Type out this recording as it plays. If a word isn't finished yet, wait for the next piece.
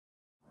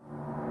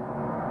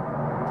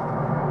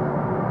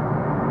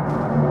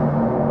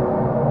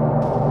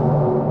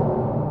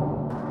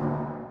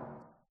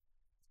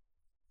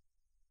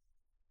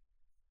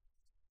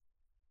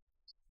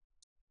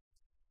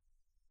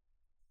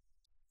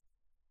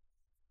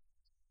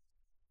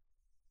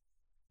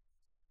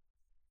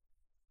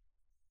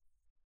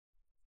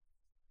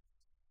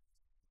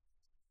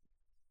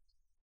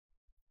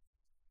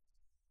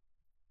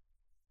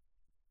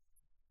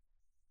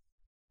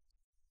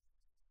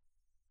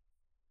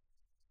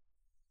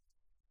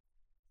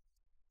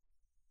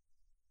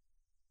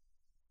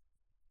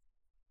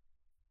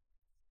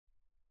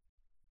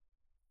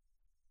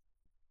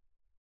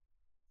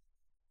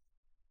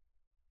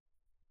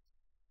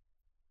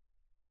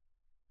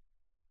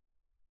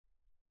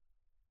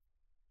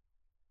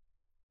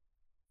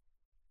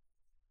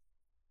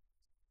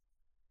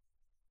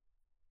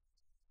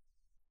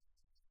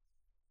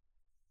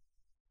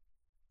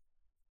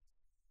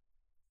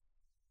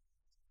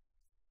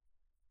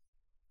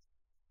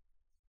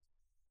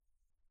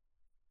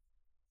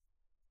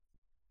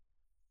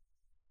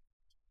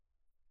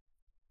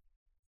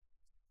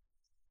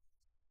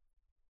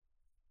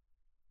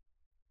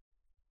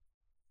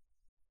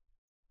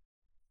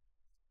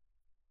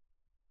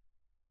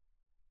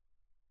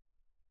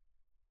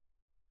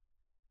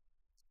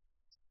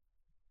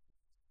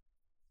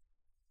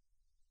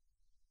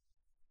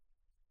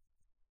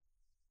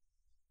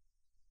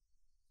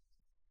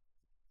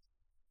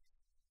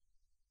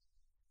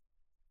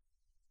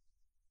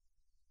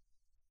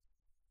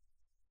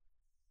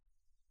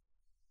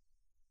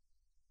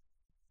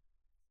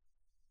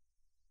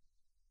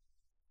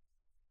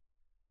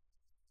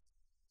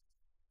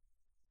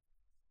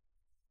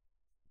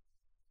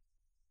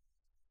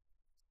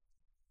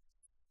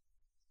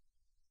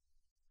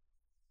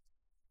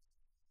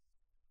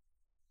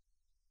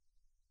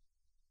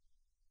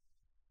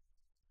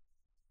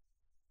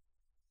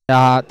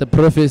The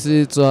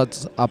prophecy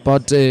was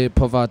about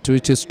poverty,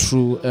 which is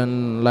true,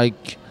 and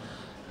like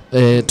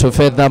to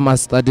further my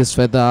studies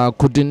further, I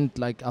couldn't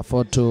like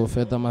afford to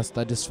further my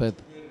studies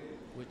further.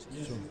 Which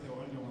is true.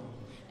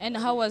 And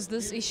how was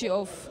this issue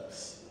of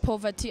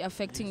poverty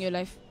affecting your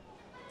life?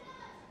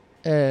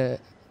 Yeah,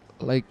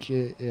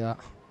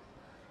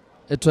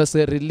 it was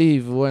a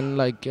relief when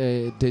like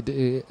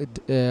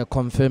they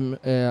confirm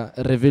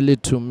reveal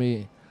it to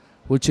me,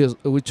 which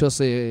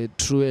was a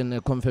true and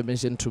a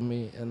confirmation to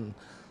me, and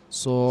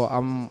so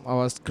I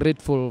was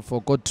grateful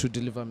for God to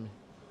deliver me.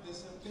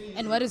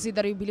 And what is it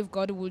that you believe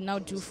God will now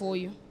do for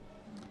you?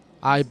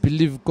 I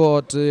believe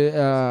God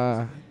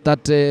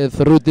that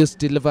through this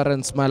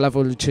deliverance my life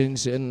will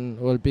change and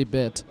will be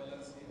better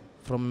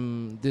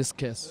from this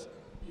case.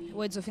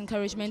 Words of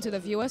encouragement to the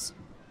viewers?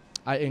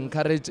 I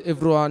encourage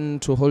everyone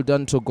to hold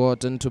on to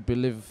God and to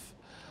believe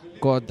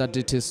God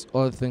that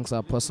all things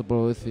are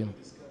possible with Him.